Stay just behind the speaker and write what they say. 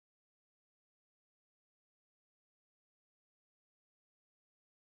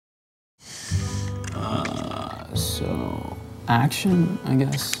So, action, I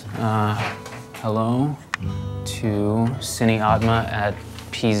guess. Hello to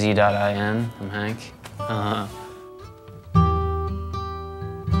cineatma@pz.in. I'm Hank.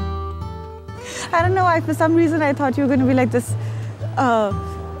 I don't know why, for some reason I thought you were going to be like this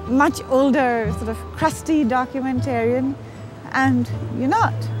much older, sort of crusty documentarian, and you're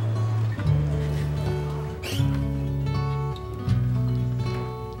not.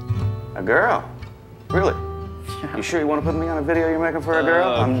 A girl? Really? You sure you want to put me on a video you're making for a girl?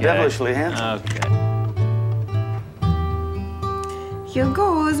 Okay. I'm devilishly handsome. Okay. Here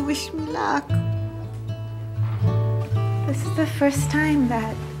goes, wish me luck. This is the first time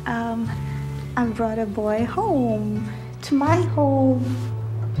that I brought a boy home, to my home.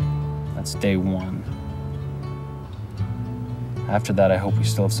 That's day one. After that, I hope we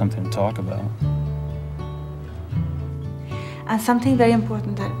still have something to talk about. And something very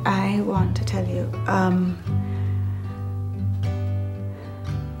important that I want to tell you.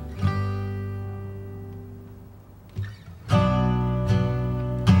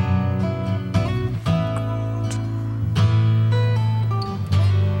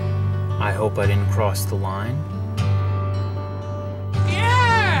 I hope I didn't cross the line.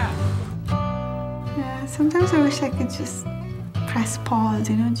 Yeah, sometimes I wish I could just press pause,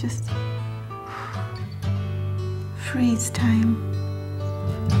 you know, just freeze time.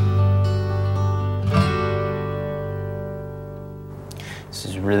 This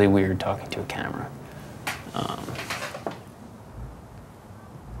is really weird talking to a camera.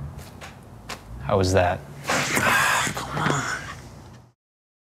 How was that? Come on.